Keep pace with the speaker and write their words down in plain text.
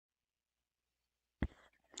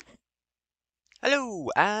Hello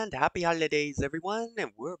and happy holidays, everyone! And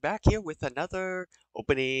we're back here with another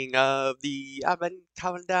opening of the Advent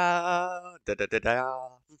calendar. Da da da da.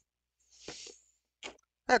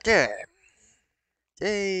 Okay,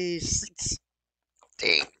 day 16.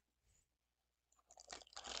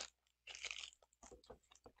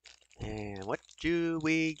 And what do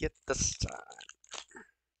we get this time?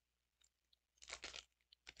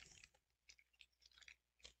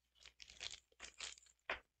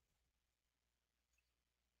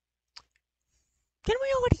 Can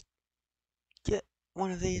we already get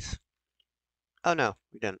one of these? Oh no,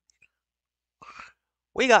 we didn't.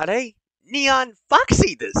 We got a Neon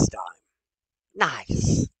Foxy this time.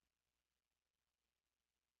 Nice.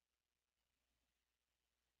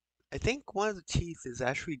 I think one of the teeth is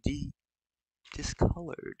actually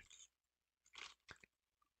discolored.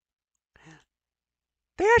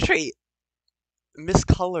 They actually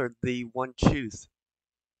miscolored the one tooth.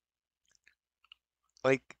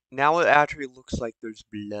 Like, now it actually looks like there's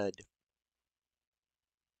blood.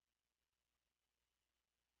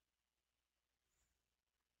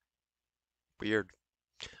 Weird.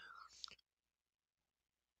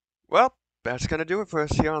 Well, that's gonna do it for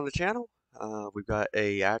us here on the channel. We've got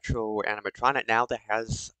a actual animatronic now that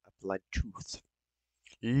has a blood tooth.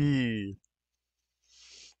 Eee.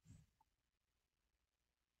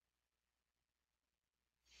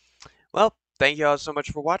 Well, thank you all so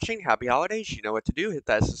much for watching. Happy holidays. You know what to do. Hit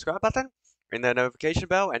that subscribe button, ring that notification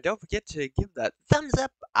bell, and don't forget to give that thumbs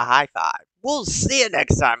up a high five. We'll see you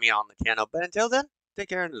next time here on the channel. But until then, take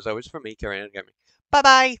care, and as always, for me, Carrie and Gaming.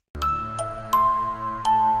 Bye-bye!